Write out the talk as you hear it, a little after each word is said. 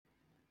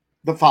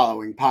The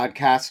following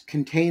podcast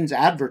contains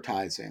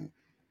advertising.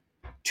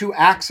 To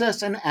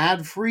access an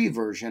ad-free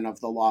version of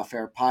the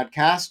Lawfare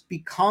podcast,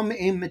 become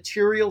a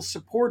material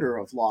supporter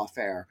of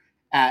Lawfare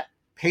at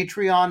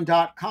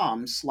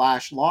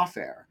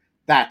patreon.com/lawfare.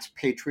 That's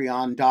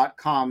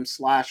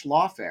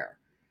patreon.com/lawfare.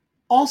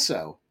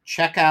 Also,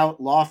 check out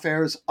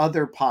Lawfare's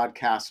other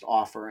podcast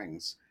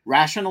offerings: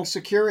 Rational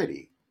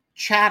Security,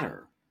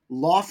 Chatter,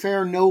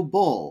 Lawfare No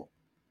Bull,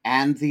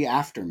 and The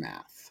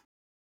Aftermath.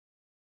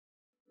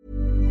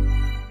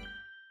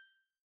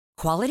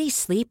 Quality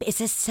sleep is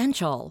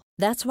essential.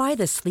 That's why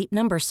the Sleep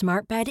Number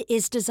Smart Bed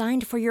is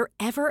designed for your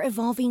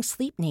ever-evolving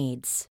sleep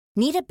needs.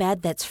 Need a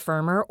bed that's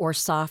firmer or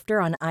softer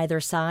on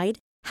either side?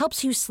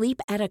 Helps you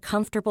sleep at a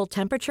comfortable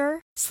temperature?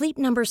 Sleep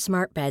Number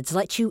Smart Beds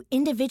let you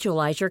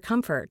individualize your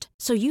comfort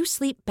so you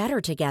sleep better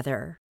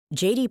together.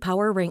 J.D.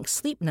 Power ranks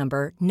Sleep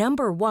Number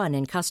number 1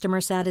 in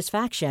customer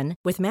satisfaction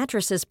with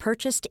mattresses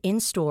purchased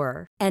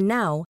in-store. And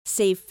now,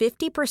 save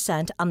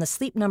 50% on the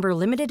Sleep Number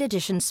Limited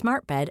Edition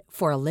Smart Bed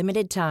for a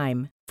limited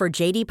time. For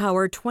J.D.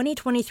 Power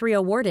 2023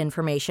 award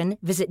information,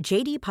 visit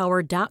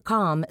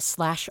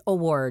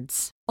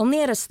jdpower.com/awards.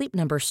 Only at a Sleep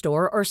Number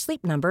store or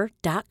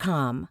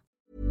sleepnumber.com.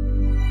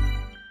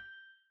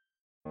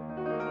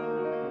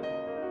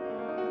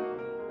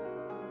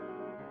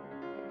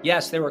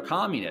 Yes, they were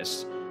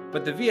communists,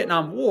 but the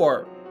Vietnam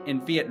War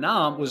in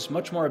Vietnam was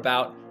much more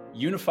about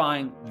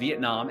unifying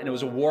Vietnam, and it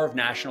was a war of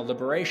national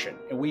liberation.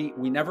 And we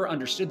never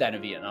understood that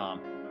in Vietnam,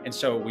 and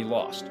so we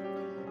lost.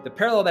 The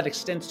parallel that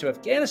extends to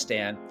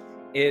Afghanistan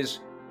is,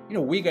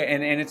 we go,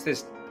 and it's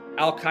this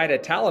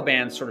Al-Qaeda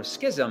Taliban sort of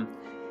schism,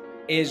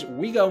 is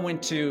we go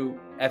into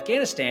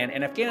Afghanistan,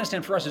 and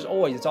Afghanistan for us is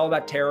always, it's all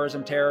about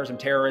terrorism.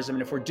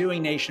 And if we're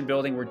doing nation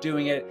building, we're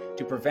doing it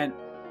to prevent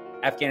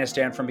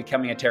Afghanistan from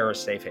becoming a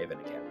terrorist safe haven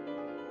again.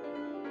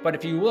 But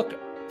if you look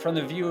from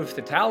the view of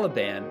the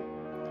Taliban,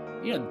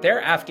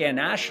 they're Afghan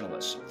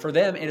nationalists. For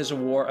them, it is a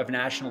war of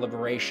national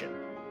liberation.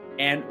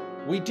 And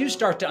we do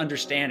start to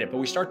understand it, but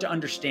we start to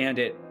understand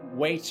it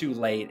way too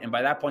late. And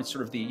by that point,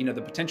 sort of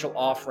the potential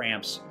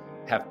off-ramps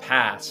have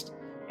passed.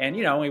 And,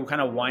 we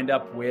kind of wind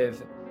up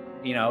with,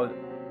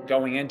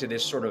 going into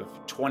this sort of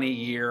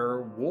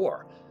 20-year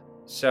war.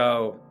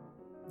 So,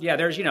 yeah,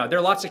 there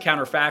are lots of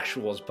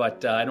counterfactuals,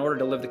 but in order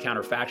to live the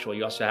counterfactual,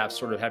 you also have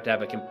to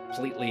have a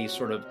completely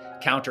sort of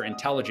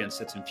counterintelligence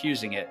that's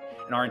infusing it.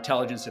 And our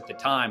intelligence at the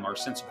time, our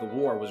sense of the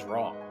war, was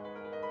wrong.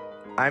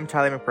 I'm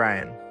Tyler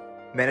McBrien,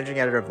 managing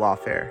editor of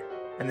Lawfare,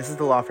 and this is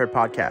the Lawfare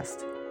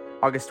podcast,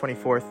 August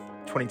 24th,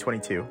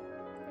 2022.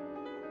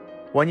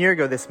 1 year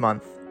ago this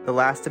month, the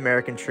last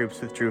American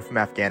troops withdrew from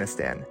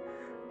Afghanistan,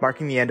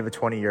 marking the end of a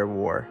 20-year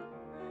war.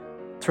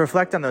 To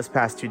reflect on those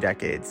past 2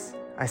 decades,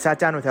 I sat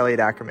down with Elliot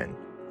Ackerman,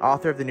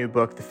 author of the new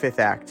book, The Fifth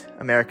Act,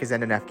 America's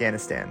End in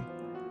Afghanistan.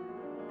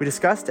 We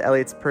discussed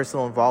Elliot's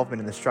personal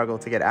involvement in the struggle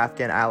to get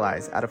Afghan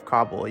allies out of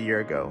Kabul a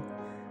year ago,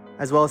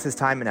 as well as his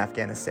time in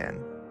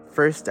Afghanistan,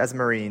 first as a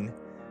Marine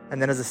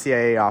and then as a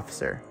CIA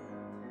officer.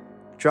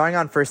 Drawing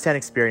on first-hand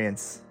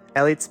experience,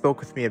 Elliot spoke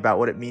with me about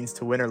what it means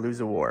to win or lose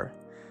a war,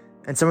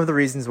 and some of the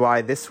reasons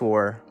why this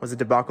war was a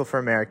debacle for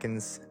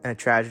Americans and a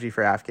tragedy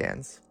for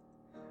Afghans.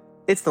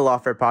 It's the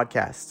Lawfare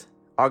podcast,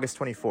 August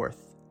 24th.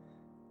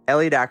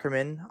 Elliot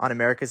Ackerman on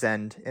America's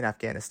End in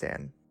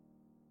Afghanistan.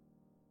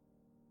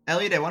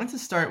 Elliot, I wanted to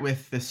start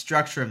with the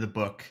structure of the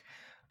book.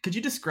 Could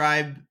you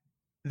describe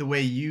the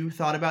way you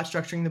thought about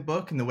structuring the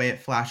book and the way it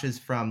flashes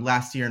from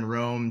Last Year in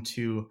Rome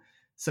to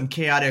some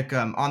chaotic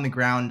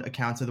on-the-ground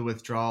accounts of the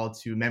withdrawal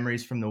to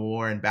memories from the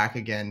war and back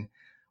again?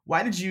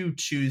 Why did you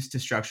choose to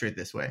structure it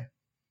this way?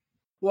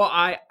 Well,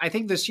 I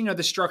think this,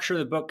 the structure of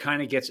the book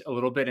kind of gets a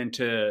little bit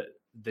into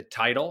the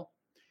title.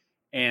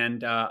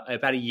 And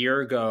about a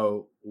year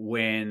ago,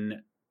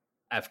 when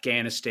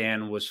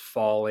Afghanistan was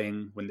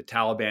falling, when the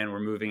Taliban were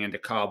moving into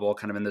Kabul,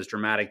 kind of in those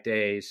dramatic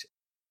days,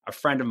 a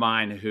friend of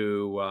mine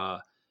who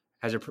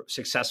has a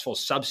successful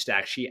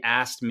Substack, she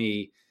asked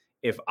me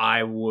if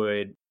I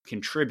would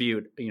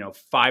contribute,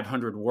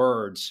 500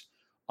 words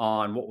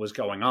on what was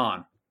going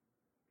on.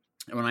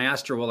 And when I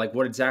asked her, well,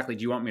 what exactly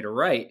do you want me to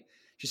write?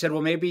 She said,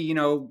 well, maybe,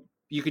 you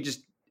could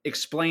just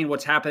explain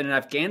what's happened in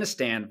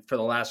Afghanistan for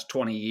the last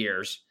 20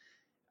 years.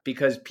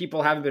 Because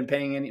people haven't been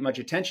paying any much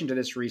attention to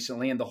this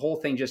recently, and the whole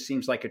thing just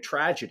seems like a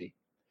tragedy.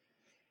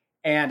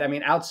 And I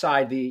mean,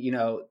 outside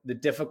the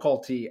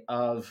difficulty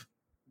of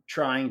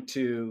trying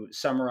to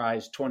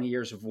summarize 20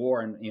 years of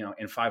war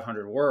in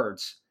 500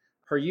 words,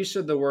 her use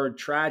of the word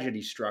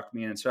tragedy struck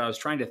me. And so I was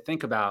trying to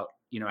think about,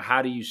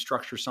 how do you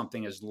structure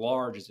something as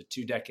large as a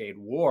 2-decade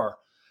war?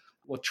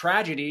 Well,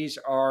 tragedies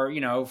are,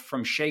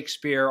 from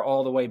Shakespeare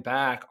all the way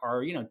back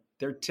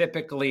they're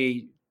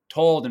typically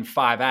told in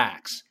 5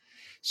 acts.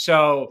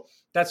 So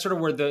that's sort of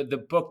where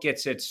the book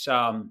gets its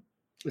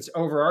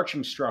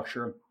overarching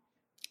structure.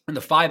 And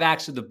the 5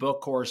 acts of the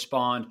book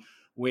correspond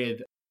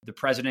with the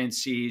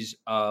presidencies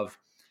of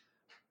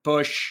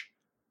Bush,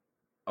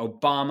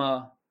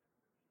 Obama,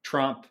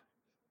 Trump,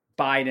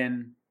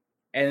 Biden.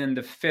 And then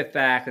the 5th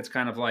act, that's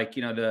kind of like,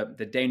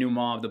 the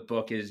denouement of the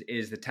book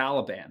is the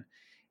Taliban.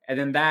 And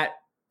then that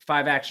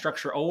 5-act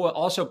structure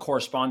also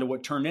correspond to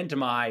what turned into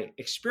my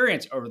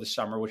experience over the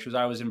summer, which was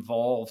I was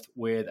involved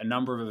with a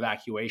number of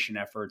evacuation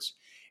efforts.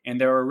 And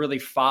there are really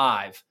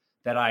 5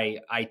 that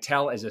I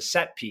tell as a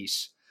set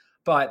piece.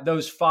 But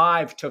those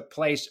 5 took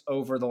place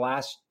over the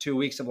last 2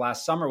 weeks of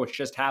last summer, which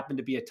just happened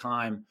to be a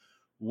time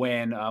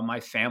when my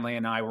family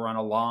and I were on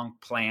a long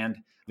planned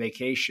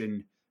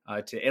vacation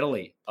to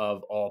Italy,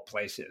 of all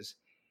places.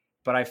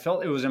 But I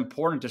felt it was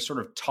important to sort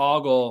of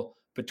toggle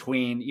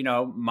between,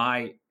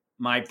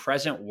 my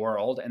present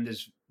world and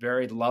this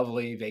very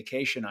lovely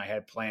vacation I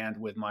had planned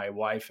with my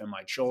wife and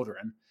my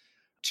children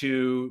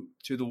to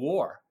the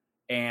war,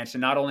 and to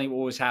not only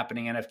what was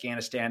happening in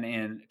Afghanistan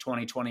in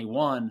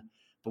 2021,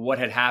 but what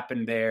had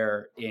happened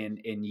there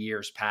in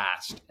years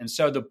past. And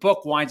so the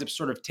book winds up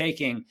sort of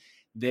taking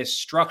this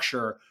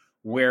structure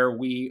where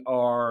we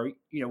are,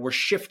 we're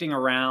shifting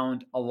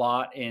around a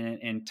lot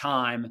in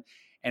time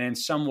and in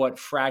somewhat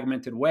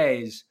fragmented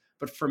ways.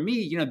 But for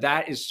me,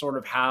 that is sort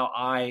of how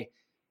I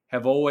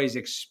have always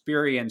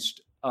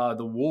experienced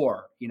the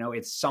war.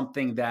 It's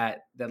something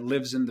that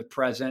lives in the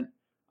present,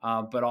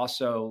 but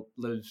also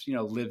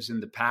lives in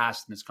the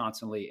past and is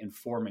constantly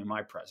informing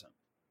my present.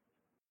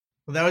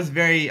 Well, that was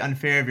very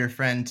unfair of your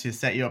friend to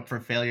set you up for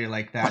failure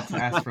like that, to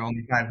ask for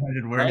only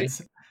 500 words.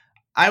 Right?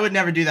 I would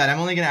never do that. I'm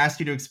only going to ask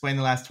you to explain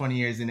the last 20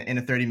 years in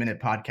a 30-minute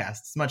podcast.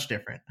 It's much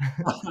different.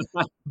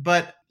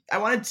 But I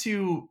wanted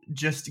to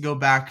just go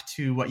back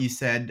to what you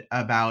said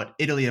about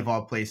Italy, of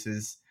all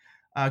places.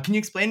 Can you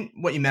explain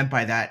what you meant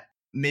by that?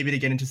 Maybe to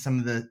get into some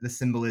of the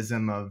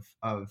symbolism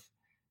of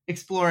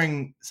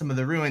exploring some of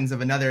the ruins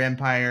of another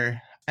empire.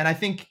 And I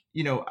think,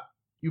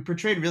 you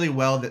portrayed really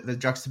well the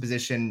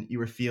juxtaposition you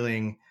were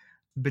feeling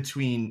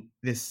between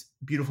this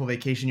beautiful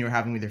vacation you were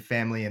having with your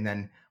family and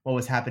then what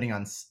was happening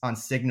on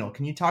Signal.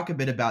 Can you talk a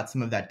bit about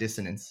some of that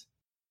dissonance?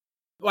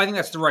 Well, I think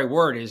that's the right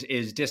word,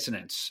 is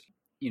dissonance.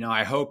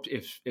 I hope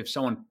if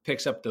someone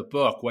picks up the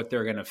book, what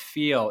they're going to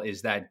feel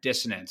is that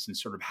dissonance and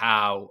sort of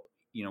how,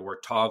 we're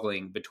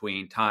toggling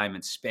between time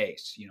and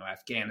space,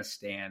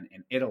 Afghanistan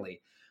and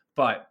Italy.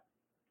 But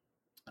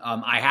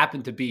I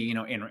happened to be,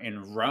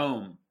 in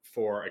Rome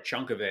for a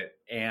chunk of it.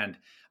 And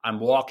I'm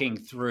walking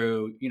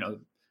through,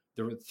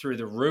 through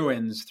the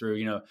ruins,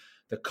 through,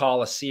 the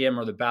Colosseum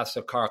or the Baths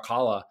of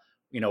Caracalla,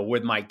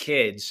 with my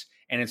kids.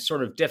 And it's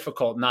sort of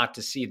difficult not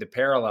to see the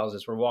parallels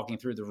as we're walking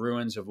through the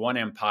ruins of one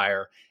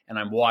empire and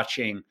I'm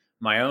watching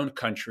my own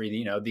country,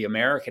 the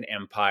American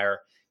empire,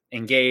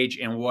 engage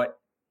in what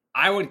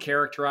I would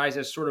characterize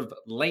as sort of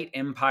late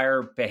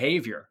empire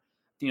behavior.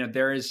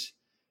 There is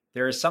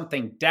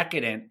something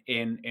decadent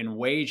in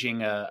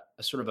waging a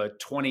sort of a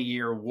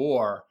 20-year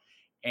war,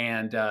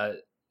 and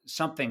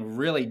something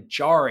really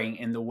jarring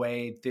in the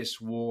way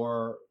this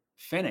war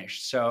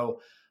finished. So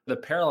the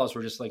parallels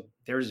were just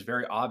they're just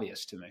very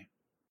obvious to me.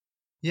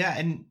 Yeah,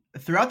 and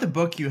throughout the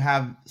book, you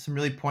have some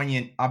really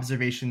poignant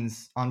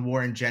observations on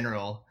war in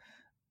general,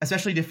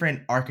 especially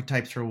different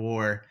archetypes for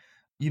war.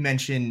 You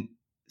mentioned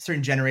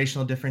certain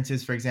generational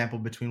differences, for example,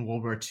 between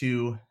World War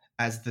II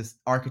as this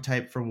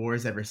archetype for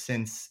wars ever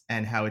since,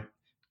 and how it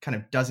kind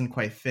of doesn't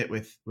quite fit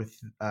with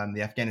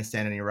the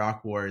Afghanistan and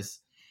Iraq wars.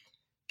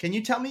 Can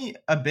you tell me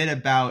a bit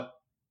about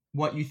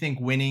what you think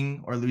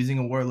winning or losing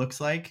a war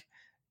looks like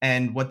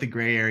and what the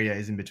gray area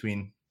is in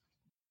between?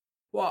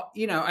 Well,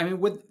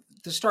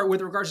 to start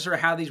with regards to sort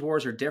of how these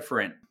wars are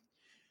different,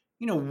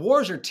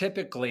 wars are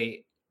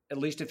typically, at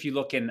least if you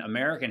look in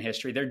American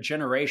history, they're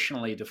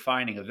generationally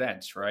defining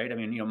events, right?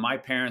 My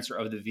parents are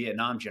of the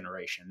Vietnam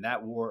generation.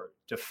 That war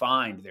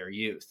defined their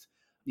youth.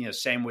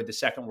 Same with the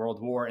Second World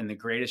War and the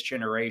Greatest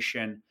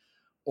Generation,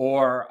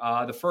 or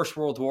the First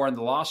World War and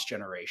the Lost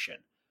Generation.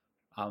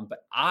 But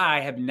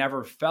I have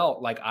never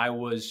felt like I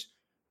was,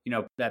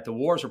 that the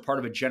wars were part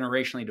of a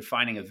generationally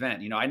defining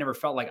event. I never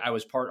felt like I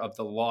was part of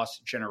the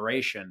lost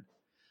generation.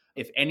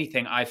 If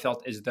anything, I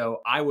felt as though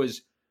I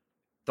was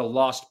the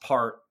lost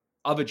part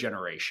of a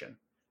generation,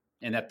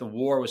 and that the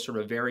war was sort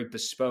of a very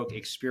bespoke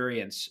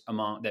experience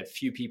that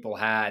few people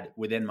had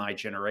within my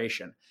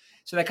generation.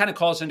 So that kind of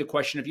calls into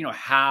question of,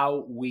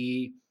 how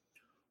we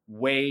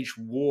wage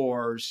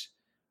wars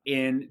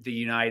in the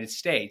United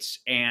States.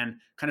 And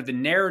kind of the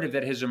narrative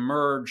that has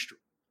emerged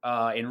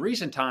in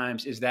recent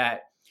times is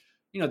that,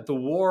 the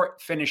war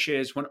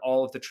finishes when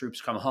all of the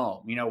troops come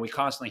home. We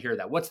constantly hear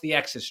that. What's the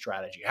exit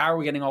strategy? How are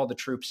we getting all the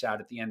troops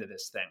out at the end of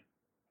this thing?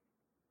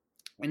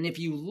 And if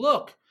you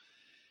look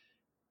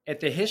at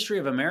the history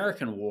of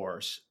American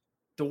wars,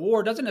 the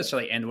war doesn't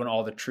necessarily end when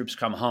all the troops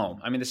come home.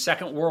 The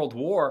Second World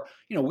War,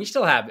 we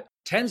still have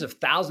tens of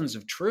thousands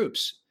of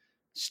troops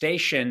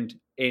stationed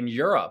in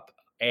Europe.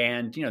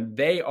 And,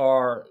 they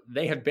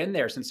have been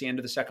there since the end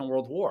of the Second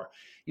World War.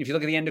 If you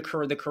look at the end of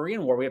the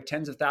Korean War, we have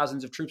tens of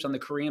thousands of troops on the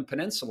Korean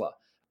Peninsula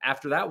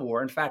after that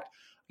war. In fact,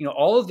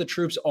 all of the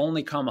troops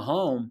only come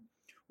home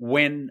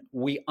when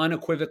we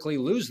unequivocally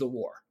lose the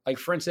war. Like,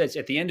 for instance,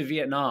 at the end of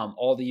Vietnam,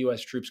 all the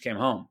U.S. troops came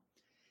home.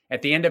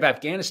 At the end of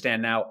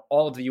Afghanistan now,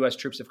 all of the U.S.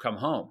 troops have come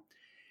home.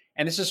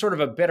 And this is sort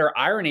of a bitter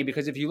irony,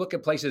 because if you look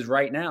at places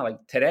right now, like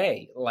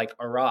today, like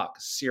Iraq,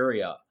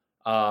 Syria,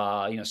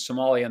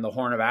 Somalia and the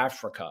Horn of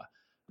Africa,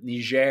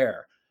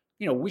 Niger.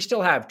 We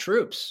still have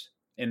troops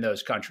in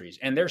those countries,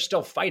 and they're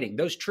still fighting.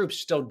 Those troops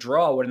still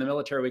draw what in the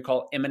military we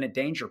call imminent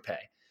danger pay.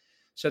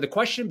 So the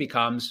question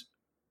becomes,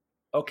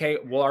 okay,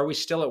 well, are we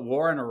still at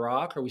war in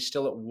Iraq? Are we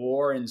still at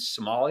war in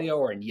Somalia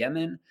or in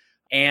Yemen?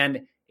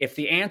 And if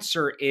the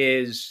answer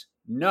is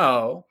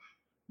no,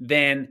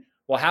 then,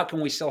 well, how can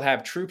we still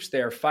have troops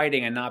there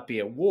fighting and not be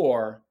at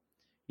war?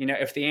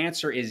 If the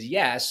answer is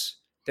yes,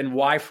 then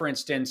why, for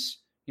instance,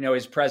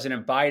 is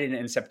President Biden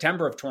in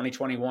September of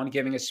 2021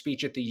 giving a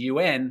speech at the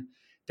UN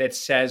that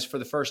says for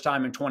the first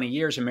time in 20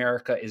 years,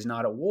 America is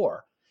not at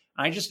war?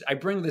 I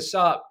bring this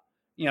up,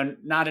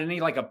 not in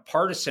any like a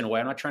partisan way.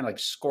 I'm not trying to like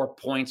score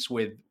points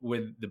with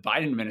the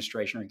Biden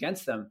administration or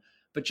against them,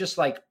 but just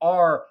like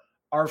our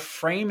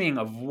framing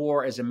of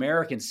war as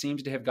Americans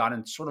seems to have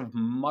gotten sort of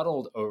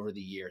muddled over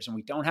the years. And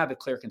we don't have a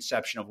clear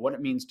conception of what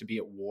it means to be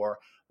at war,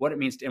 what it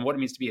means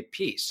to be at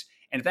peace.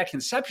 And if that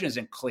conception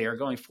isn't clear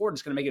going forward,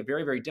 it's going to make it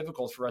very, very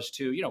difficult for us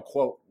to,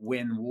 quote,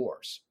 win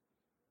wars.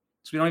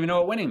 So we don't even know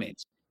what winning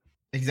means.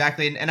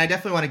 Exactly. And I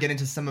definitely want to get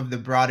into some of the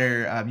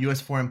broader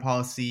U.S. foreign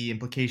policy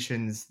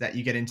implications that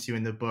you get into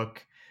in the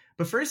book.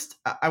 But first,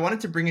 I wanted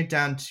to bring it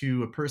down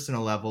to a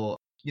personal level.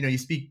 You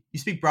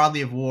speak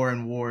broadly of war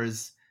and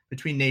wars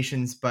between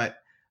nations, but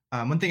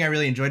one thing I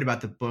really enjoyed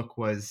about the book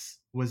was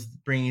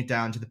bringing it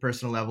down to the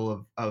personal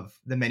level of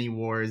the many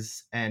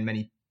wars and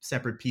many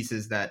separate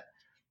pieces that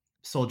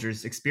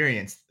soldiers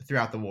experienced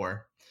throughout the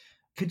war.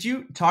 Could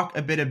you talk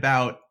a bit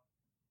about,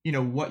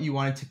 what you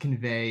wanted to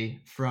convey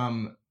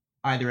from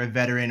either a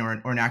veteran or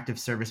an active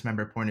service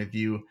member point of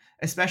view,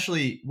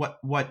 especially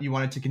what you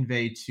wanted to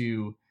convey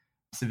to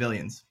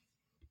civilians?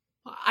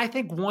 I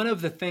think one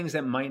of the things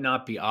that might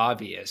not be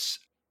obvious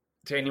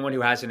to anyone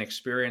who hasn't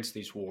experienced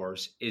these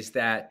wars is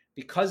that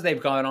because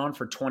they've gone on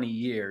for 20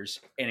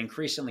 years and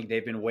increasingly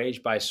they've been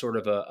waged by sort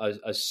of a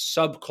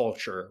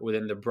subculture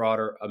within the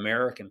broader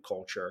American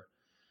culture,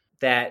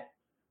 that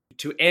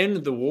to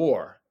end the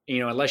war,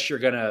 unless you're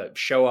going to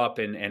show up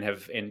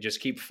and just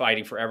keep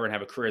fighting forever and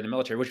have a career in the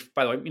military, which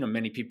by the way,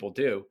 many people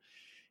do,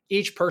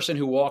 each person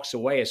who walks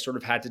away has sort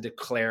of had to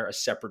declare a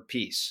separate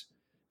peace,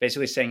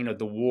 basically saying,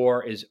 the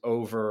war is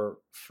over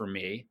for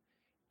me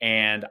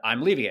and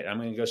I'm leaving it. I'm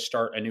going to go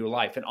start a new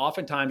life. And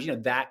oftentimes,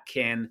 that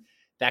can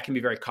be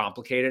very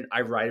complicated.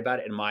 I write about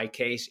it. In my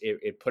case,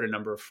 it put a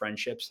number of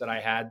friendships that I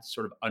had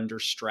sort of under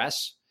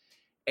stress,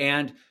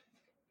 and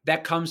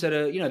that comes at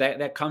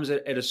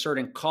a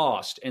certain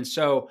cost. And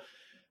so,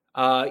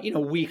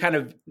 we kind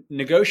of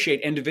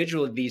negotiate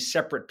individually these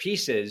separate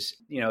pieces,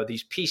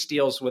 these peace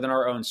deals within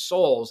our own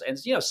souls. And,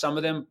 some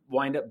of them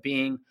wind up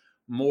being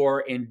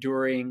more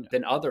enduring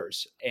than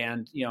others.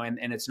 And,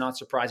 and it's not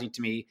surprising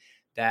to me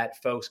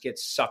that folks get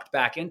sucked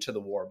back into the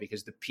war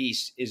because the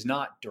peace is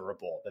not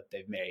durable that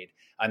they've made,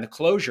 and the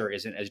closure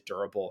isn't as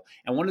durable.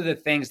 And one of the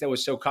things that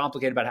was so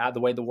complicated about the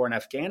way the war in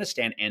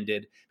Afghanistan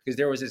ended, because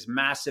there was this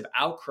massive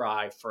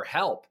outcry for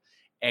help,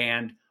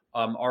 and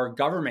our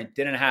government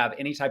didn't have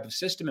any type of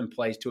system in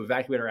place to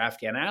evacuate our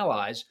Afghan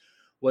allies,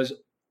 was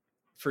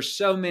for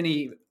so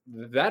many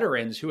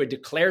veterans who had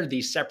declared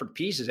these separate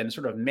pieces and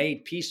sort of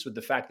made peace with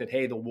the fact that,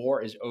 hey, the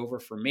war is over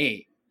for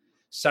me.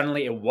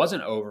 Suddenly it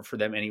wasn't over for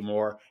them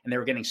anymore, and they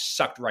were getting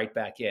sucked right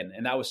back in.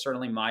 And that was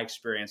certainly my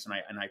experience,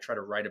 and I try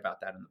to write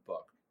about that in the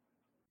book.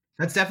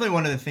 That's definitely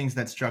one of the things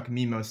that struck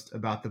me most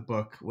about the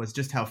book, was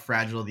just how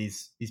fragile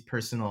these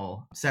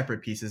personal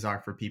separate pieces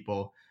are for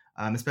people,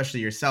 especially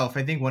yourself.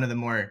 I think one of the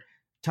more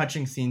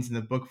touching scenes in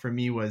the book for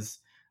me was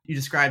you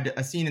described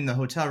a scene in the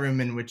hotel room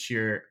in which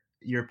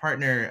your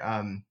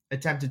partner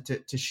attempted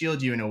to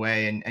shield you in a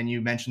way, and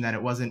you mentioned that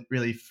it wasn't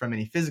really from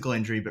any physical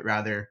injury, but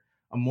rather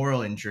a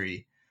moral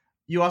injury.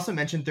 You also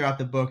mentioned throughout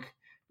the book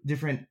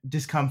different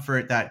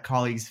discomfort that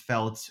colleagues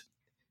felt,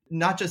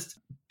 not just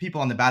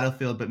people on the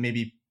battlefield, but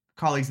maybe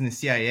colleagues in the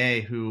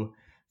CIA who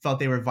felt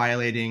they were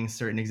violating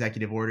certain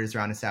executive orders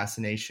around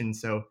assassination.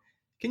 So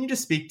can you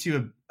just speak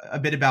to a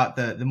bit about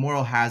the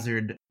moral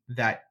hazard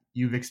that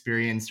you've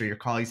experienced or your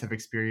colleagues have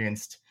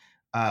experienced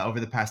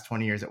over the past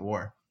 20 years at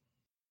war?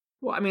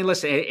 Well, I mean,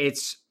 listen,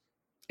 it's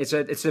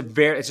a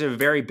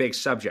very big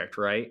subject,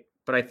 right?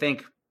 But I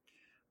think,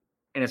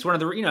 and it's one of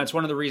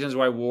the reasons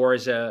why war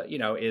is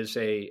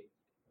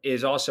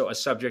also a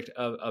subject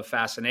of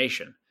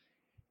fascination.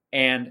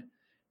 And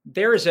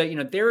there is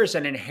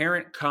an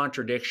inherent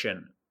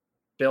contradiction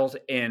built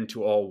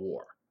into all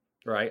war,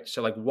 right?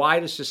 So like,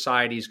 why do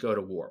societies go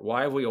to war?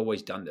 Why have we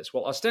always done this?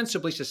 Well,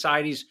 ostensibly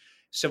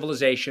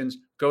civilizations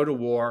go to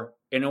war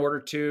in order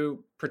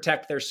to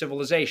protect their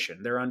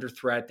civilization. They're under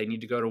threat. They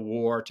need to go to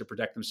war to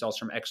protect themselves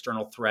from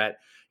external threat,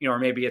 or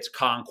maybe it's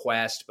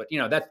conquest, but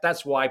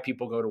that's why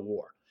people go to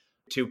war,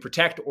 to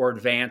protect or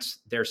advance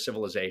their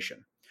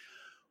civilization.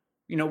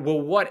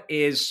 Well, what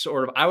is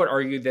sort of, I would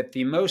argue that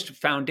the most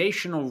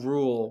foundational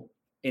rule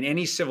in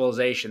any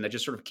civilization that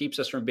just sort of keeps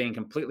us from being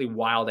completely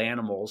wild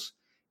animals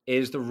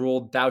is the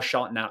rule, thou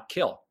shalt not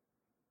kill.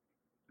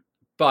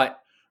 But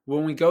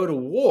when we go to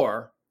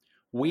war,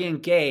 we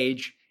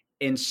engage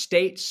in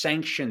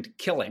state-sanctioned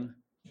killing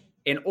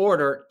in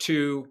order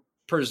to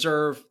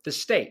preserve the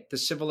state, the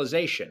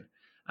civilization.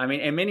 I mean,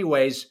 in many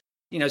ways,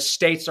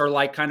 states are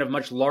like kind of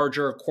much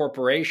larger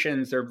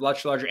corporations. They're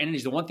much larger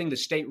entities. The one thing the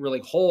state really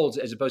holds,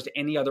 as opposed to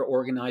any other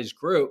organized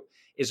group,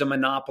 is a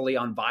monopoly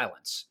on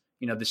violence.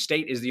 The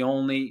state is the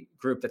only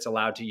group that's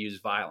allowed to use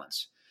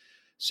violence.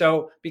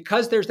 So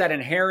because there's that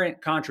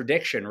inherent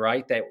contradiction,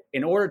 right, that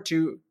in order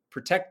to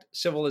protect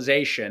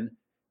civilization,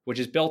 which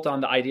is built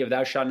on the idea of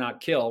thou shalt not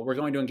kill, we're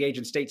going to engage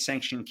in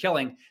state-sanctioned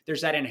killing.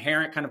 There's that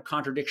inherent kind of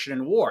contradiction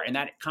in war. And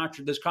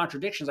those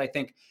contradictions, I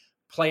think,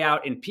 play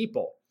out in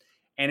people.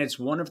 And it's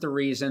one of the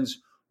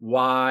reasons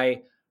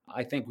why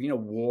I think,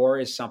 war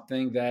is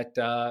something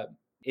that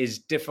is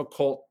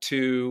difficult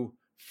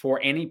for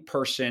any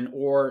person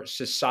or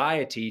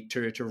society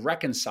to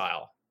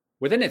reconcile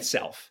within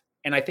itself.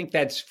 And I think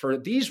that's for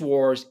these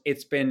wars,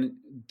 it's been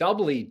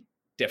doubly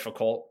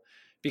difficult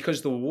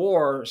because the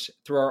wars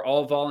through our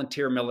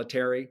all-volunteer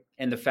military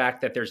and the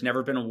fact that there's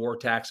never been a war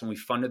tax and we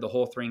funded the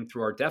whole thing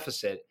through our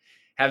deficit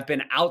have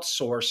been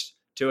outsourced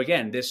to,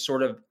 again, this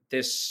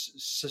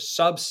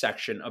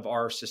subsection of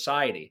our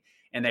society.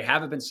 And they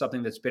haven't been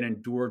something that's been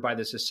endured by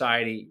the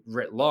society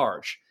writ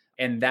large.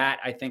 And that,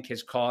 I think,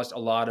 has caused a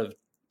lot of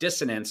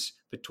dissonance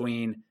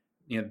between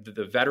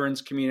the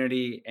veterans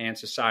community and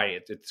society.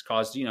 It's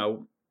caused,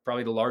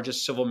 probably the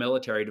largest civil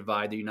military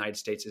divide the United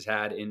States has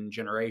had in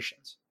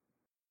generations.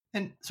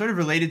 And sort of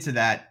related to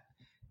that,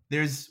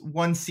 there's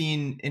one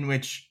scene in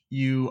which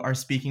you are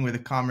speaking with a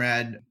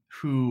comrade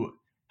who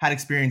had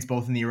experience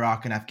both in the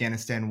Iraq and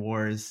Afghanistan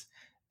wars.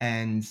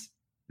 And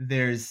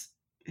there's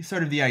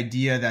sort of the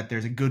idea that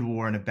there's a good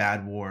war and a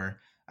bad war.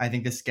 I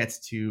think this gets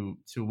to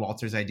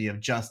Walter's idea of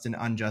just and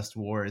unjust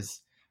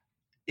wars.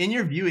 In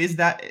your view, does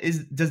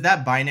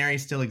that binary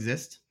still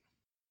exist?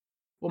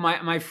 Well,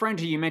 my friend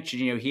who you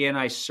mentioned, he and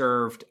I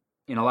served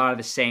in a lot of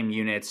the same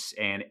units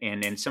and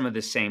in some of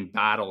the same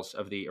battles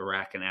of the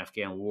Iraq and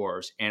Afghan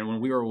wars. And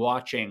when we were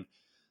watching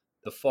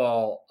the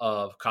fall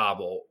of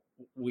Kabul,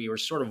 we were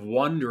sort of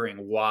wondering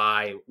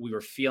why we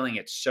were feeling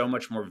it so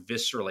much more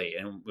viscerally.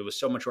 And it was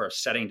so much more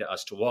upsetting to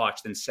us to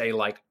watch than, say,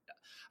 like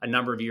a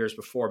number of years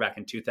before, back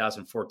in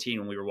 2014,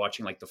 when we were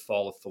watching like the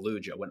fall of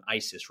Fallujah, when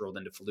ISIS rolled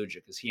into Fallujah,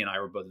 because he and I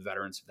were both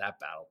veterans of that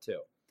battle too.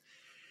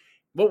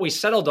 What we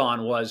settled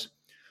on was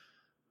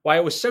why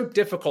it was so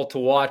difficult to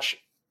watch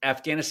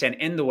Afghanistan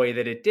end the way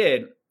that it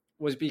did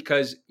was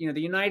because,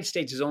 the United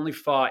States has only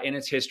fought in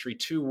its history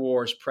 2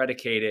 wars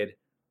predicated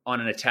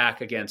on an attack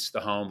against the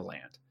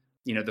homeland.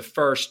 The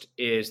first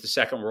is the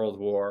Second World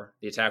War.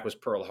 The attack was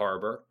Pearl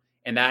Harbor,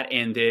 and that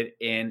ended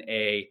in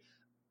a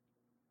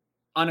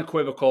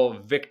unequivocal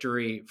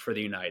victory for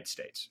the United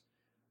States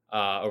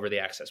over the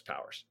Axis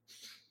powers.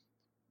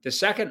 The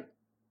second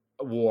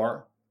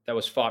war that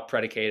was fought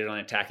predicated on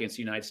attack against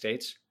the United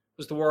States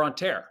was the War on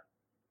Terror,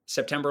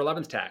 September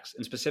 11th attacks,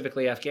 and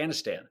specifically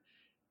Afghanistan.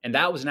 And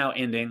that was now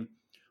ending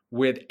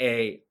with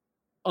a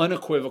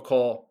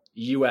unequivocal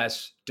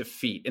U.S.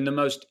 defeat in the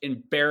most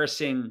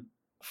embarrassing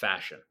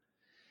fashion.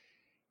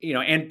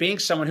 And being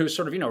someone who's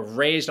sort of,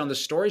 raised on the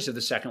stories of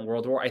the Second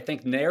World War, I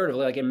think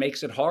narratively, it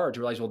makes it hard to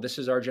realize, well, this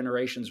is our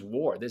generation's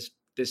war,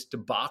 this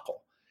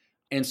debacle.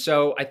 And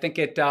so I think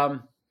it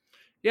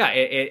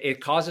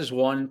causes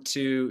one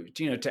to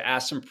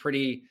ask some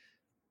pretty,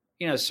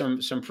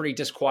 some pretty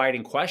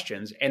disquieting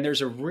questions. And there's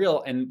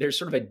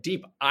sort of a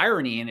deep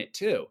irony in it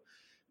too,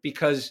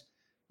 because,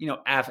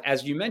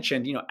 as you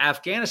mentioned,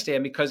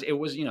 Afghanistan, because it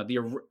was,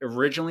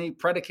 originally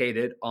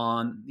predicated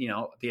on,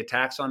 the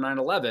attacks on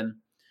 9/11,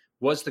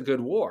 was the good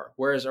war.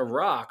 Whereas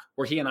Iraq,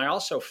 where he and I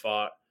also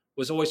fought,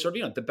 was always sort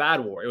of, the bad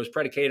war. It was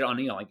predicated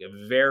on, like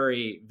a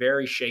very,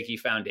 very shaky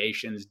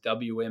foundations,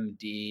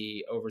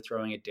 WMD,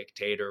 overthrowing a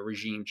dictator,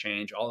 regime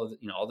change, all of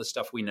all the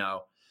stuff we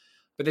know.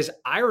 But this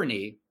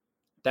irony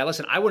that,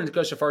 listen, I wouldn't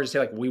go so far as to say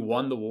like we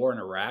won the war in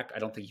Iraq. I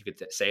don't think you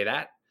could say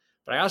that.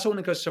 But I also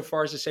wouldn't go so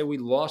far as to say we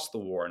lost the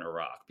war in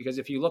Iraq. Because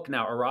if you look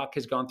now, Iraq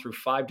has gone through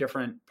 5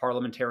 different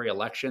parliamentary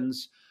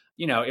elections.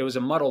 It was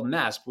a muddled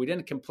mess, but we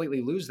didn't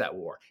completely lose that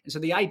war. And so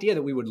the idea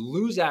that we would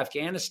lose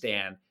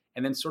Afghanistan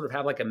and then sort of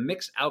have like a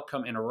mixed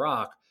outcome in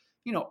Iraq,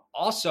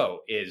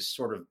 also is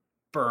sort of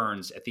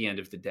burns at the end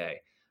of the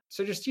day.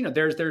 So just,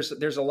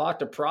 there's a lot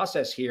to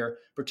process here,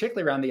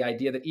 particularly around the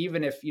idea that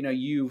even if,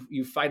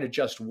 you fight a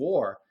just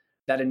war,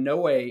 that in no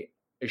way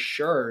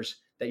assures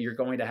that you're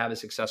going to have a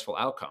successful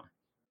outcome.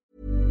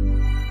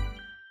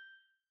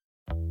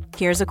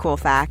 Here's a cool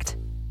fact.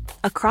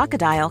 A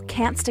crocodile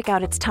can't stick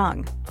out its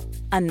tongue.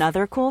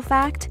 Another cool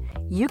fact,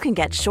 you can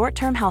get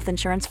short-term health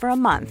insurance for a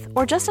month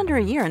or just under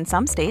a year in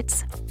some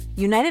states.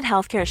 United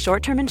Healthcare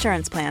short-term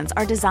insurance plans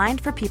are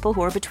designed for people who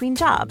are between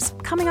jobs,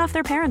 coming off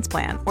their parents'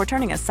 plan, or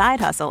turning a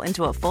side hustle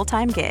into a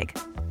full-time gig.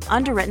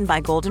 Underwritten by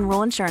Golden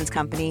Rule Insurance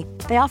Company,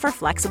 they offer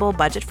flexible,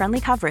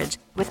 budget-friendly coverage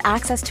with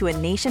access to a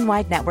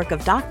nationwide network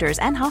of doctors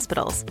and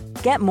hospitals.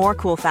 Get more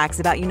cool facts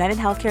about United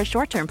Healthcare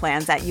short-term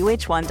plans at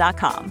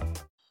uh1.com.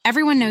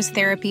 Everyone knows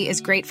therapy is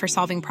great for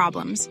solving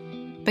problems.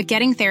 But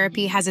getting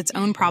therapy has its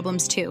own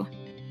problems too,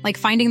 like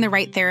finding the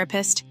right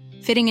therapist,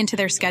 fitting into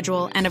their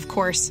schedule, and of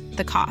course,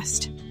 the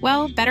cost.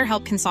 Well,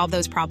 BetterHelp can solve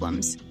those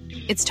problems.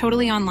 It's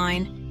totally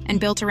online and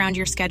built around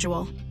your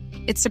schedule.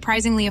 It's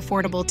surprisingly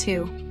affordable,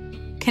 too.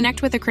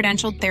 Connect with a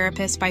credentialed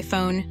therapist by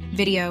phone,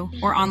 video,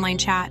 or online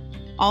chat,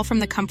 all from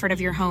the comfort of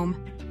your home.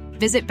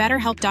 Visit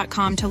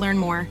BetterHelp.com to learn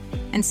more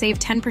and save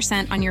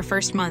 10% on your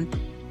first month.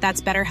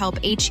 That's BetterHelp,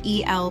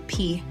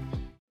 H-E-L-P.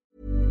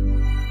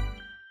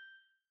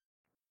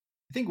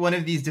 I think one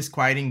of these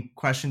disquieting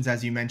questions,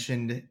 as you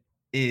mentioned,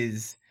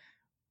 is,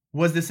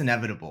 was this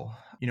inevitable?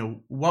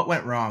 What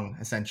went wrong,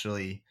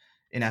 essentially,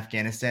 in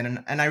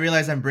Afghanistan? And I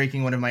realize I'm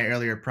breaking one of my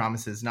earlier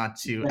promises not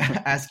to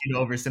ask you to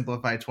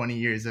oversimplify 20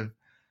 years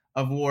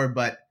of war,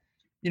 but,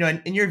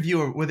 in your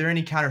view, were there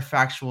any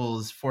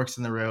counterfactuals, forks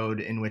in the road,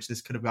 in which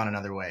this could have gone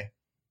another way?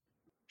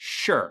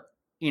 Sure.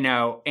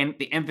 And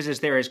the emphasis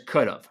there is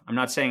could have. I'm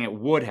not saying it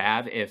would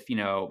have if,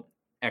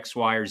 X,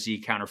 Y, or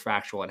Z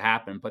counterfactual had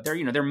happened, but there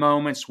are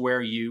moments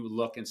where you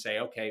look and say,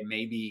 okay,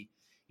 maybe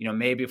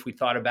if we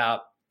thought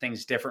about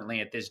things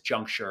differently at this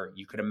juncture,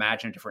 you could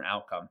imagine a different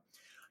outcome.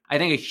 I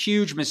think a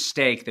huge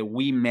mistake that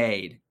we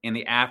made in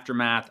the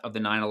aftermath of the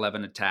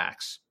 9/11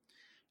 attacks,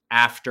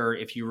 after,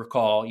 if you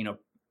recall,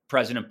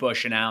 President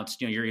Bush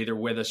announced, you're either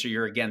with us or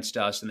you're against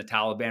us, and the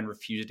Taliban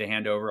refused to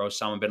hand over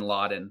Osama bin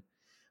Laden,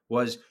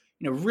 was,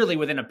 really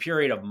within a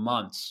period of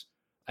months,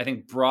 I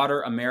think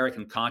broader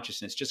American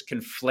consciousness just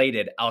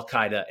conflated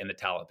Al-Qaeda and the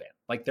Taliban.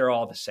 Like they're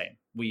all the same.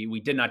 We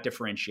did not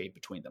differentiate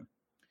between them.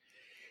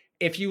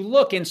 If you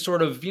look in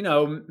sort of,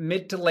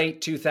 mid to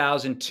late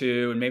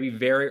 2002 and maybe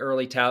very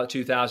early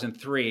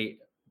 2003,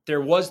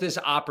 there was this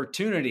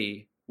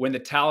opportunity when the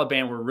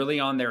Taliban were really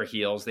on their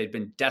heels. They'd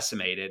been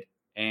decimated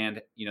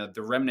and,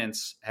 the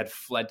remnants had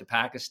fled to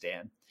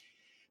Pakistan.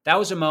 That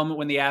was a moment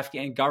when the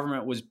Afghan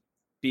government was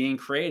being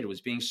created,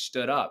 was being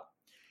stood up.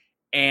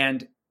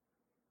 And,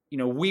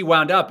 we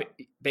wound up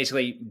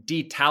basically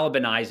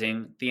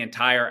de-Talibanizing the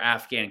entire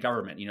Afghan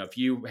government. If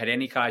you had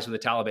any ties with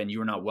the Taliban, you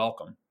were not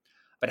welcome.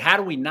 But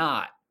had we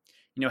not,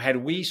 had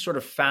we sort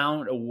of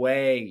found a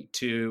way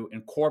to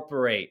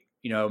incorporate,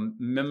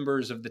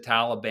 members of the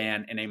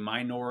Taliban in a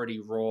minority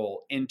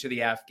role into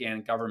the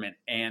Afghan government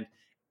and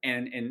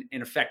in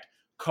effect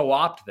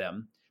co-opt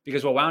them,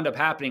 because what wound up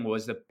happening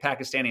was the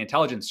Pakistani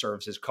intelligence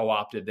services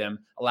co-opted them,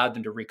 allowed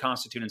them to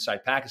reconstitute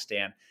inside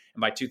Pakistan. And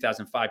by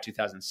 2005,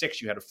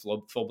 2006, you had a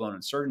full-blown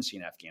insurgency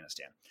in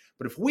Afghanistan.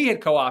 But if we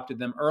had co-opted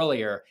them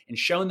earlier and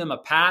shown them a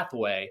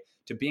pathway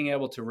to being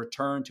able to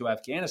return to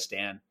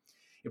Afghanistan,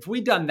 if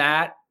we'd done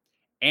that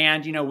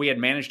and, we had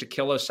managed to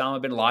kill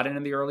Osama bin Laden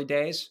in the early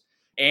days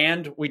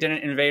and we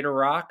didn't invade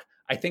Iraq,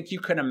 I think you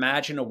can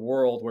imagine a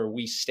world where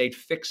we stayed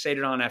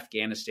fixated on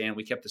Afghanistan.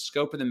 We kept the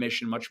scope of the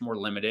mission much more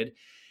limited,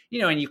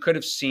 and you could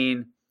have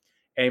seen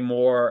a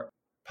more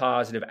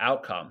positive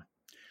outcome.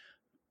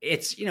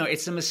 It's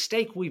a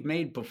mistake we've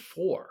made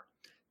before,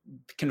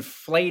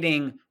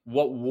 conflating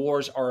what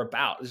wars are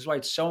about. This is why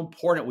it's so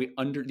important.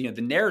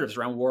 The narratives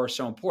around war are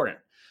so important.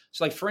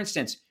 So like, for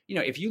instance,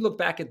 if you look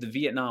back at the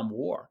Vietnam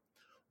War,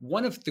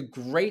 one of the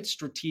great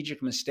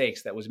strategic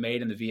mistakes that was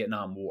made in the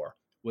Vietnam War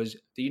was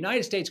the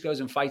United States goes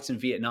and fights in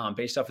Vietnam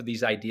based off of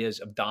these ideas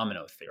of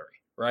domino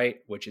theory, right?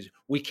 Which is,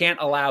 we can't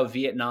allow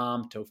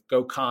Vietnam to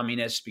go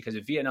communist, because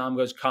if Vietnam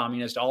goes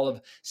communist, all of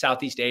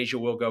Southeast Asia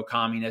will go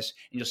communist,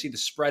 and you'll see the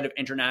spread of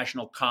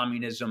international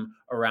communism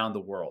around the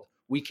world.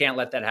 We can't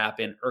let that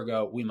happen.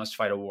 Ergo, we must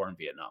fight a war in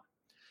Vietnam.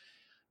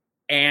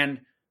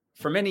 And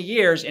for many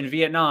years in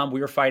Vietnam,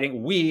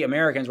 we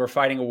Americans were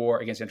fighting a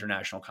war against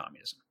international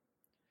communism.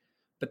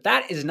 But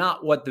that is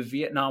not what the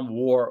Vietnam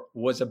War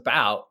was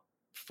about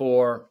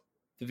for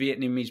the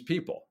Vietnamese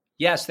people.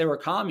 Yes, they were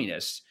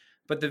communists,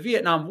 but the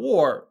Vietnam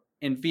War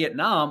in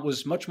Vietnam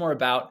was much more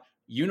about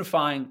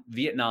unifying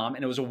Vietnam,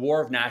 and it was a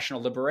war of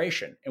national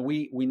liberation. And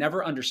we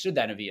never understood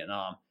that in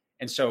Vietnam,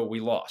 and so we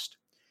lost.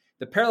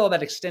 The parallel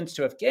that extends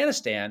to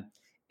Afghanistan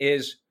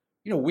is,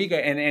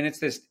 and it's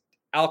this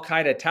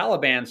Al-Qaeda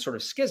Taliban sort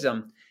of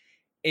schism,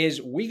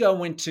 is we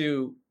go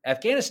into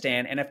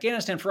Afghanistan, and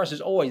Afghanistan for us is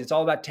always, it's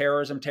all about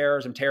terrorism.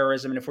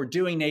 And if we're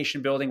doing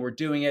nation building, we're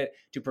doing it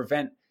to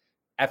prevent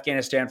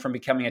Afghanistan from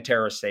becoming a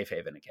terrorist safe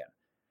haven again.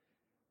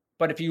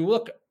 But if you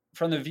look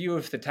from the view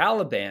of the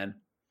Taliban,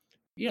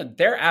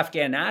 they're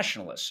Afghan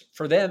nationalists.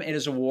 For them, it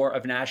is a war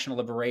of national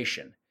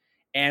liberation.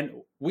 And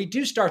we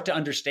do start to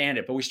understand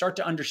it, but we start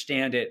to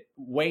understand it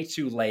way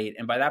too late.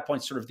 And by that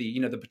point, sort of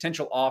the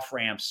potential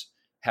off-ramps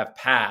have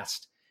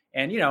passed.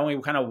 And,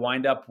 we kind of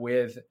wind up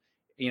with,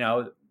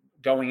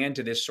 going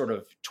into this sort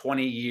of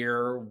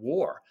 20-year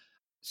war.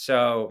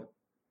 So,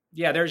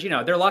 yeah, there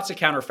are lots of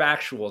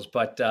counterfactuals,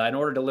 but in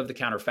order to live the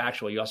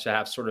counterfactual, you also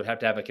have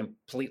to have a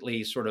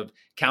completely sort of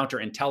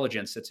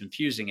counterintelligence that's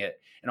infusing it.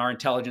 And our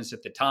intelligence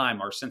at the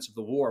time, our sense of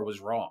the war, was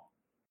wrong.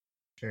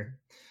 Sure.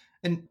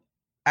 And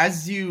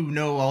as you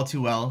know all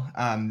too well,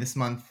 this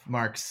month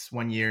marks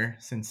 1 year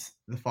since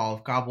the fall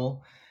of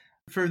Kabul.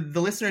 For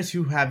the listeners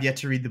who have yet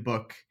to read the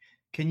book,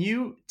 can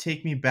you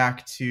take me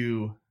back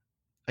to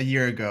a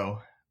year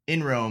ago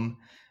in Rome,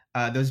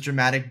 those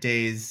dramatic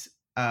days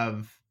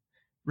of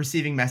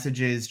receiving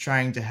messages,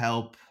 trying to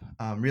help,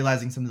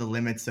 realizing some of the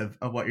limits of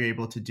what you're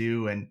able to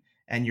do,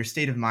 and your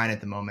state of mind at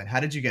the moment?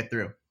 How did you get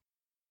through?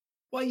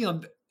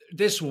 Well,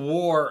 this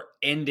war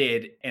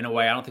ended in a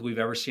way I don't think we've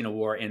ever seen a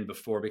war end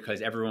before,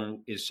 because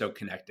everyone is so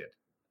connected.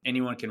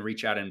 Anyone can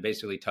reach out and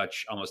basically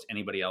touch almost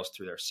anybody else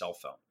through their cell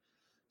phone.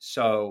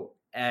 So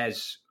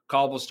as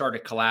Kabul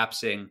started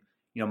collapsing,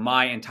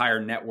 my entire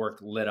network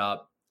lit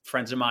up.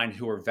 Friends of mine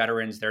who are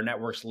veterans, their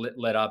networks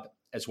lit up,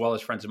 as well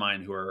as friends of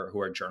mine who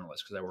are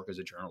journalists, because I work as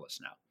a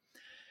journalist now.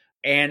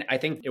 And I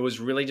think it was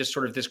really just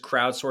sort of this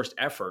crowdsourced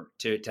effort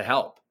to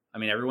help. I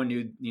mean, everyone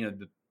knew,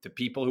 the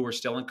people who were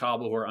still in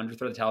Kabul, who were under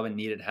threat of the Taliban,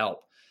 needed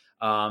help.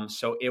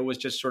 So it was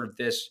just sort of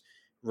this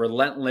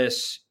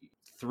relentless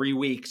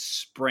 3-week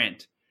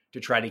sprint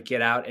to try to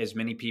get out as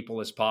many people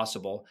as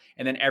possible.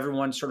 And then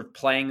everyone sort of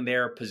playing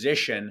their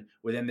position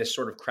within this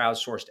sort of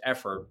crowdsourced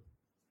effort.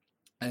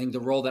 I think the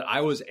role that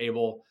I was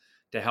able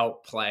to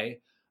help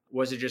play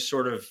was to just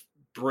sort of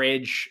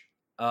bridge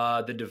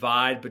the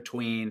divide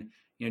between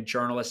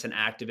journalists and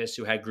activists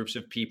who had groups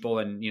of people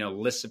and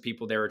lists of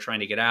people they were trying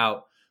to get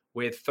out,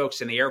 with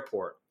folks in the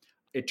airport.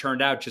 It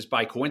turned out, just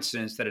by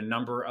coincidence, that a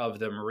number of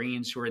the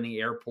Marines who were in the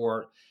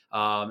airport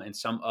and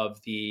some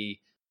of the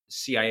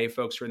CIA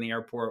folks who were in the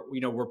airport,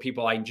 were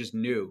people I just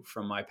knew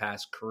from my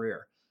past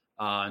career.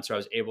 And so I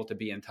was able to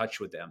be in touch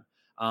with them.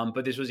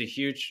 But this was a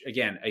huge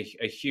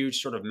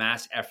sort of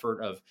mass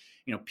effort of,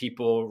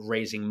 people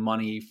raising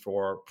money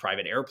for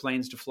private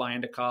airplanes to fly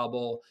into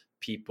Kabul,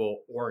 people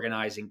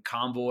organizing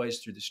convoys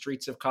through the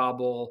streets of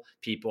Kabul,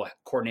 people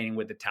coordinating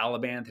with the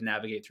Taliban to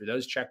navigate through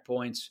those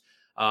checkpoints.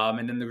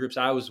 And then the groups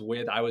I was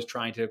with, I was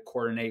trying to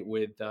coordinate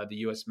with the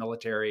U.S.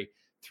 military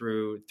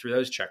through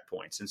those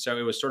checkpoints. And so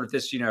it was sort of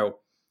this,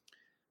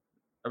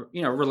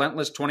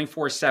 relentless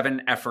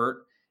 24/7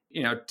 effort,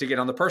 to get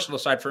on the personal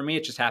side. For me,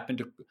 it just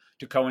happened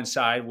to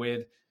coincide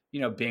with,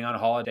 being on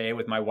holiday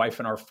with my wife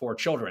and our 4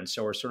 children.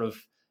 So we're sort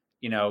of,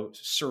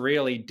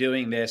 surreally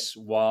doing this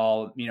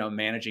while,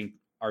 managing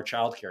our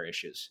childcare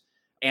issues.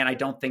 And I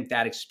don't think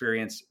that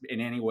experience in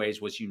any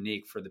ways was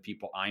unique for the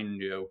people I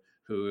knew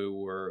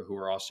who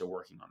were also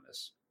working on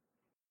this.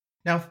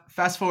 Now,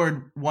 fast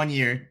forward 1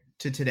 year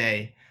to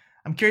today.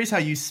 I'm curious how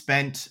you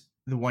spent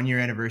the 1-year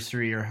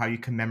anniversary, or how you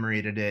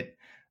commemorated it.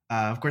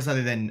 Of course,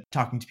 other than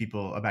talking to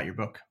people about your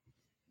book.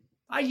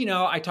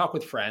 I talk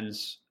with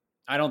friends.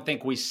 I don't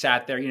think we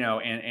sat there,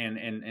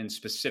 and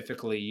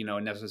specifically,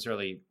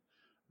 necessarily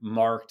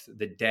marked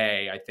the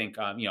day. I think,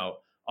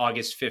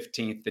 August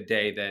 15th, the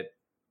day that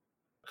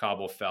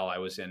Kabul fell, I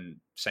was in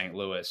St.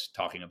 Louis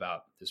talking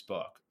about this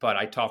book. But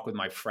I talk with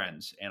my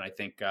friends, and I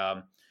think,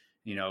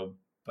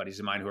 buddies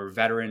of mine who are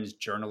veterans,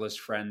 journalist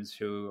friends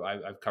who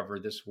I've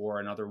covered this war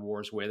and other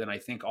wars with. And I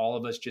think all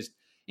of us just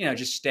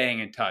staying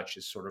in touch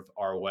is sort of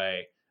our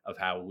way of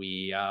how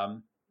we,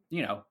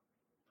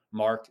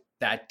 mark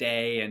that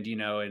day and,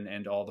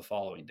 and all the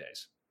following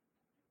days.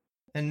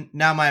 And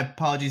now, my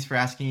apologies for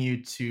asking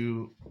you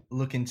to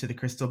look into the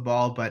crystal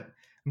ball, but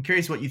I'm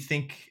curious what you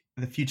think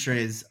the future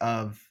is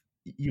of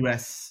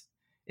U.S.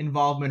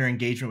 involvement or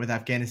engagement with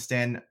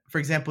Afghanistan. For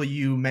example,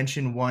 you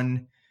mentioned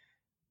one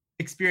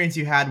experience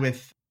you had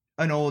with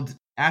an old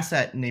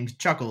asset named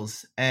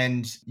Chuckles,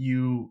 and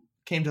you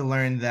came to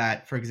learn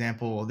that, for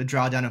example, the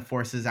drawdown of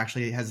forces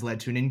actually has led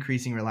to an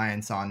increasing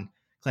reliance on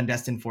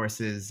clandestine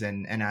forces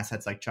and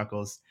assets like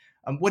Chuckles.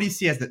 What do you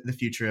see as the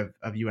future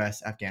of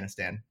U.S.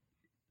 Afghanistan?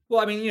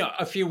 Well, I mean,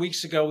 a few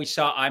weeks ago, we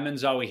saw Ayman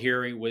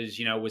Zawahiri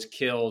was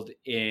killed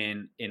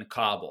in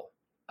Kabul,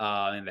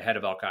 and the head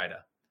of Al-Qaeda.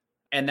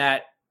 And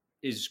that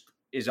is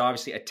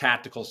obviously a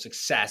tactical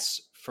success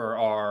for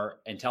our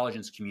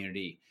intelligence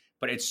community,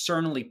 but it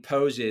certainly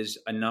poses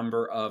a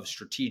number of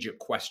strategic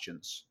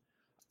questions.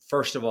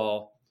 First of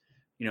all,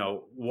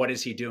 what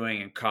is he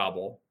doing in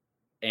Kabul?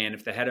 And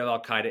if the head of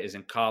Al-Qaeda is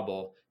in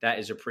Kabul, that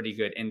is a pretty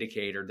good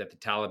indicator that the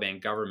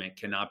Taliban government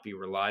cannot be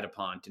relied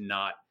upon to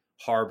not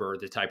harbor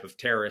the type of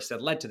terrorists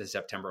that led to the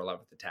September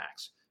 11th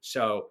attacks.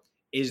 So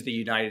is the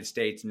United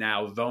States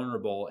now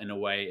vulnerable in a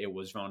way it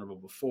was vulnerable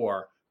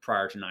before,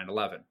 prior to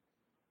 9/11?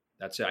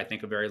 That's, I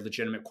think, a very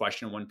legitimate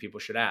question, and one people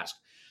should ask.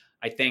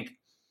 I think,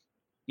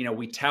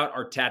 we tout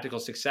our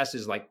tactical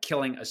successes like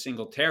killing a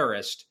single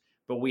terrorist,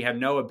 but we have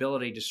no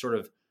ability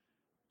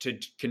to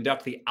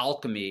conduct the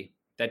alchemy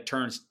that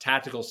turns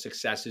tactical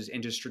successes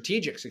into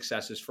strategic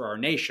successes for our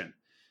nation.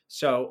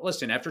 So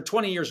listen, after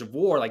 20 years of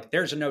war,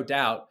 there's no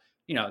doubt,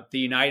 the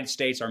United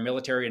States, our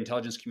military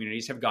intelligence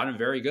communities have gotten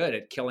very good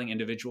at killing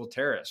individual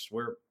terrorists.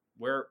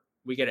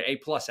 We get an A+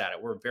 at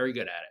it. We're very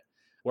good at it.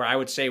 Where I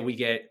would say we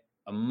get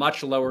a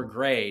much lower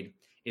grade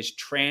is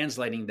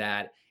translating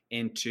that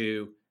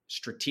into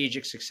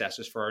strategic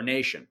successes for our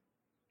nation.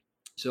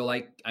 So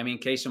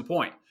case in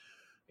point,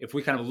 if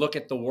we kind of look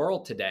at the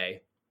world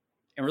today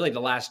and really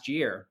the last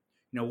year,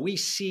 we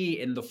see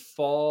in the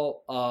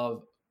fall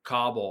of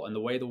Kabul and the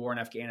way the war in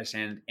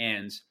Afghanistan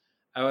ends,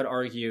 I would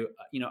argue,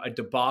 a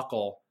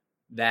debacle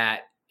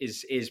that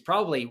is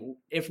probably,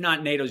 if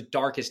not NATO's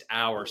darkest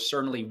hour,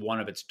 certainly one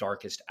of its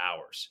darkest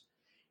hours.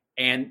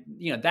 And,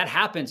 that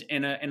happens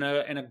in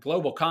a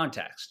global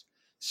context.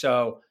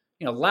 So,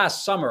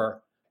 last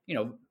summer,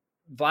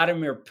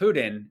 Vladimir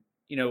Putin,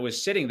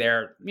 was sitting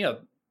there,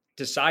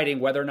 deciding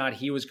whether or not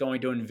he was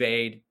going to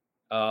invade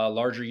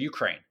larger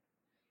Ukraine.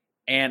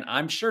 And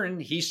I'm certain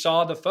he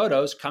saw the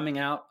photos coming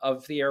out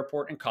of the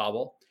airport in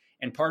Kabul.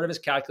 And part of his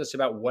calculus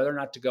about whether or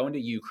not to go into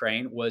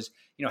Ukraine was,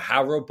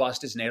 how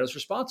robust is NATO's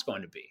response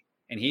going to be?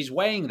 And he's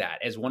weighing that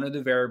as one of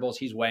the variables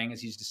he's weighing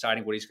as he's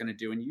deciding what he's going to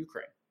do in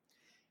Ukraine.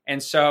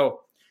 And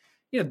so,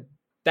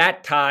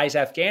 that ties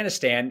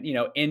Afghanistan,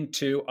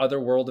 into other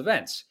world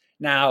events.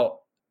 Now,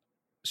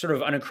 sort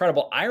of an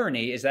incredible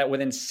irony is that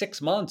within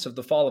 6 months of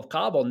the fall of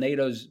Kabul,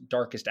 NATO's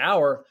darkest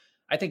hour,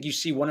 I think you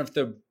see one of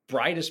the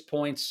brightest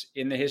points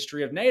in the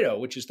history of NATO,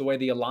 which is the way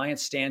the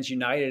alliance stands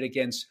united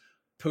against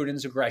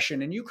Putin's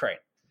aggression in Ukraine.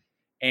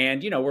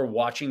 And, we're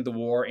watching the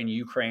war in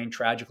Ukraine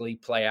tragically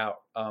play out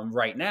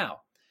right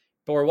now.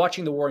 But we're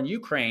watching the war in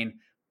Ukraine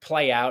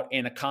play out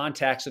in a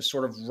context of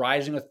sort of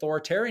rising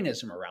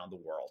authoritarianism around the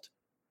world.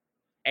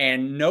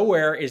 And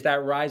nowhere is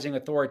that rising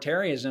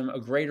authoritarianism a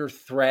greater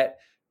threat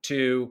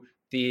to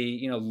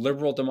the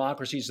liberal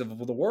democracies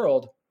of the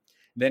world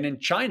than in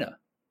China.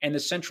 And the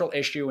central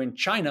issue in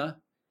China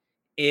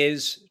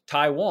is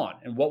Taiwan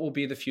and what will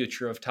be the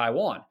future of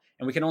Taiwan.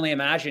 And we can only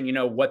imagine,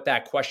 what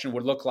that question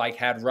would look like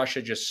had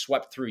Russia just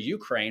swept through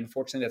Ukraine.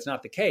 Fortunately, that's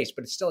not the case,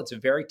 but it's a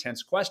very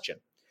tense question.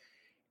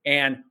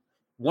 And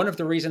one of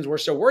the reasons we're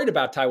so worried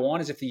about Taiwan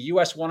is if the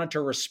U.S. wanted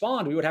to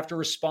respond, we would have to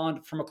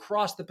respond from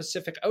across the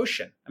Pacific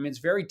Ocean. I mean, it's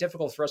very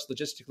difficult for us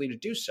logistically to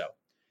do so.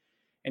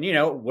 And,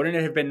 wouldn't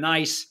it have been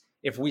nice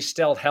if we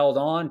still held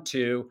on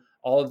to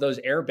all of those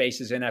air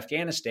bases in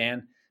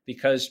Afghanistan,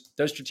 because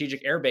those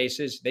strategic air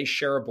bases, they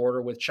share a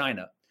border with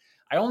China.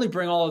 I only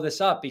bring all of this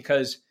up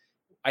because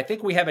I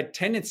think we have a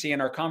tendency in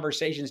our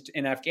conversations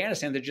in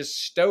Afghanistan to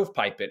just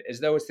stovepipe it as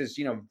though it's this,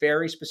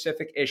 very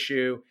specific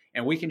issue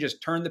and we can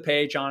just turn the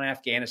page on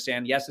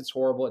Afghanistan. Yes, it's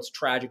horrible. It's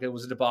tragic. It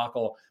was a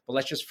debacle, but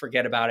let's just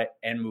forget about it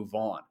and move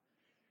on.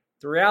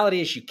 The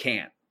reality is you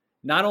can't.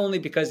 Not only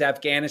because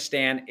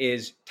Afghanistan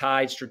is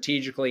tied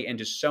strategically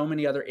into so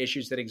many other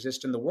issues that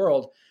exist in the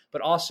world,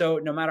 but also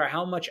no matter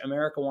how much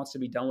America wants to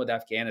be done with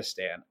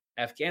Afghanistan,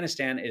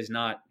 Afghanistan is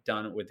not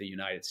done with the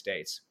United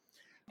States.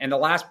 And the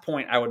last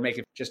point I would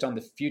make just on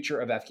the future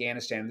of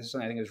Afghanistan, this is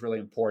something I think is really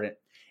important,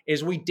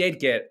 is we did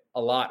get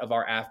a lot of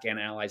our Afghan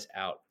allies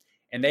out,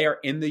 and they are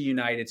in the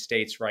United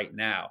States right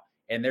now,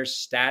 and their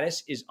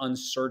status is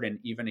uncertain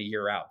even a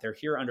year out. They're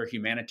here under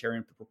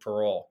humanitarian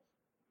parole,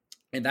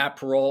 and that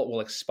parole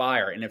will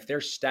expire. And if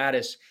their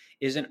status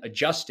isn't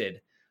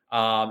adjusted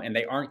and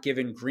they aren't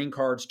given green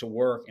cards to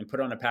work and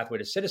put on a pathway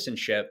to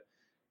citizenship,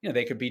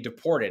 they could be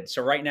deported.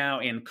 So right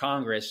now in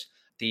Congress,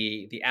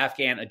 the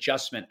Afghan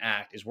Adjustment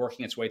Act is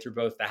working its way through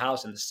both the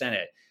House and the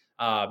Senate.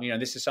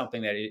 This is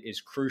something that is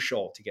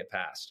crucial to get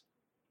passed.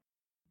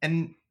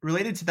 And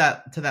related to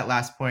that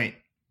last point,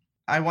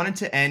 I wanted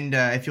to end,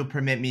 if you'll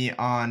permit me,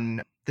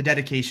 on the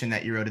dedication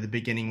that you wrote at the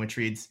beginning, which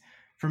reads,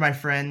 "For my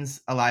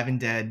friends alive and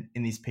dead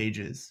in these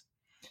pages."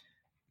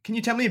 Can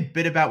you tell me a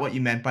bit about what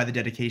you meant by the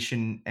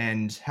dedication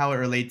and how it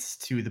relates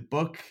to the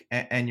book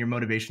and your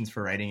motivations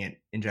for writing it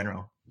in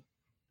general?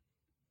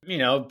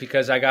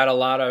 Because I got a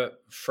lot of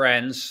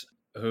friends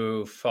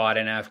who fought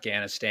in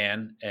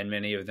Afghanistan, and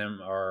many of them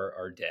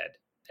are dead.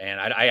 And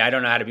I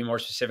don't know how to be more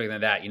specific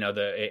than that.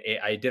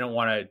 I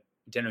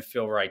didn't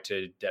feel right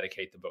to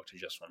dedicate the book to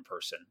just one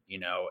person.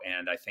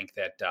 And I think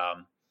that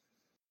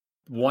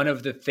one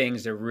of the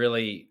things that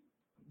really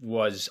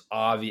was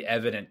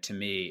evident to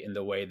me in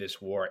the way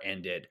this war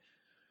ended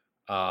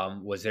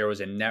was there was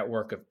a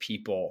network of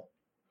people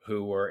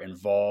who were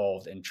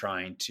involved in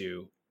trying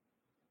to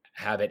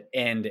have it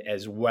end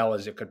as well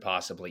as it could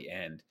possibly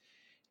end,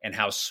 and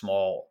how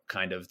small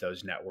kind of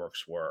those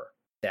networks were.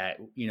 That,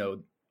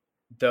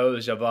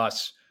 those of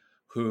us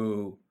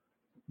who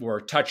were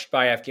touched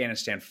by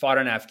Afghanistan, fought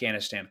in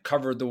Afghanistan,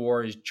 covered the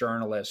war as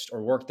journalists,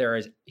 or worked there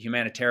as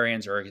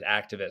humanitarians or as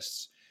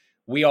activists,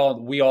 we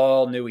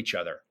all knew each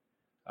other.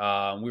 We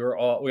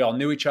all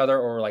knew each other,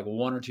 or were like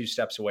one or two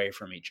steps away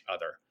from each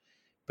other.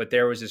 But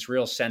there was this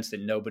real sense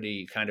that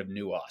nobody kind of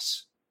knew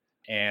us.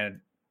 And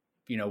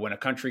when a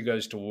country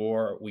goes to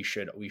war, we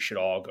should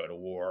all go to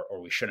war, or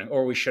we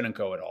shouldn't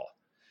go at all.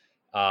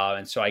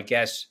 And so I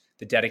guess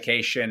the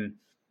dedication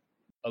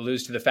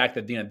alludes to the fact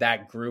that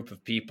that group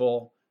of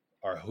people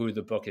are who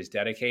the book is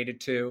dedicated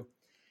to,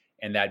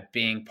 and that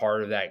being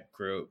part of that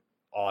group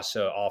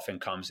also often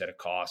comes at a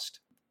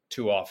cost.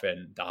 Too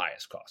often, the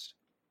highest cost.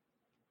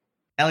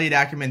 Elliot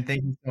Ackerman,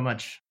 thank you so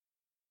much.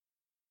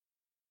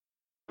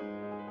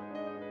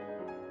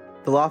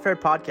 The Lawfare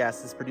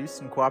podcast is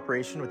produced in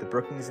cooperation with the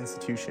Brookings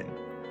Institution.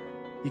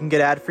 You can get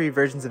ad-free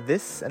versions of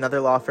this and other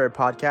Lawfare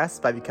podcasts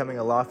by becoming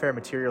a Lawfare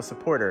material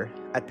supporter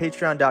at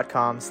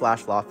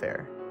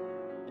patreon.com/lawfare.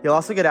 You'll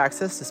also get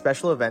access to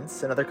special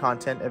events and other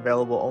content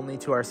available only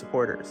to our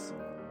supporters.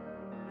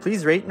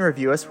 Please rate and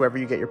review us wherever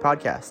you get your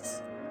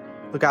podcasts.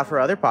 Look out for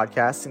other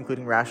podcasts,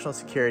 including Rational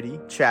Security,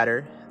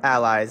 Chatter,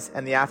 Allies,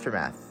 and The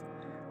Aftermath,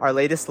 our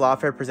latest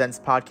Lawfare Presents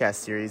podcast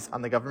series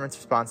on the government's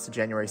response to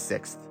January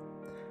 6th.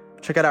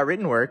 Check out our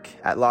written work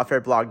at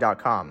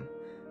lawfareblog.com.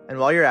 And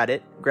while you're at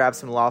it, grab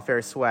some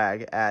Lawfare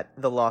swag at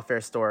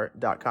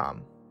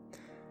thelawfarestore.com.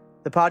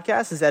 The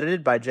podcast is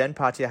edited by Jen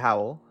Patia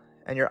Howell,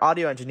 and your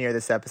audio engineer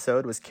this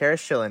episode was Kara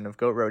Schillen of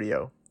Goat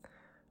Rodeo.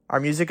 Our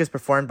music is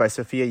performed by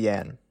Sophia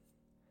Yan.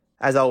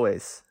 As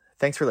always,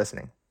 thanks for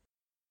listening.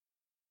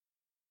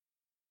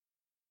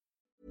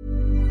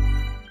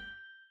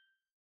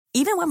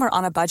 Even when we're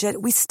on a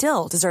budget, we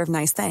still deserve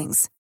nice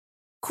things.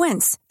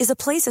 Quince is a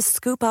place to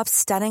scoop up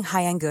stunning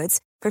high-end goods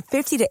for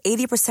 50 to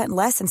 80%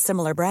 less than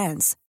similar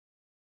brands.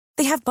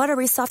 They have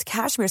buttery soft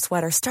cashmere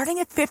sweaters starting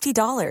at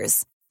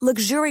 $50,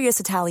 luxurious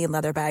Italian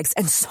leather bags,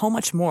 and so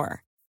much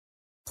more.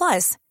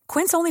 Plus,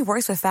 Quince only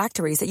works with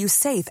factories that use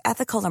safe,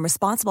 ethical, and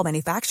responsible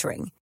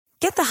manufacturing.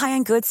 Get the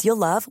high-end goods you'll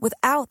love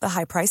without the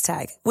high price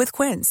tag with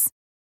Quince.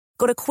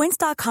 Go to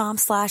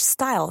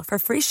quince.com/style for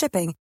free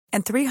shipping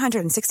and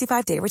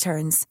 365-day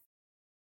returns.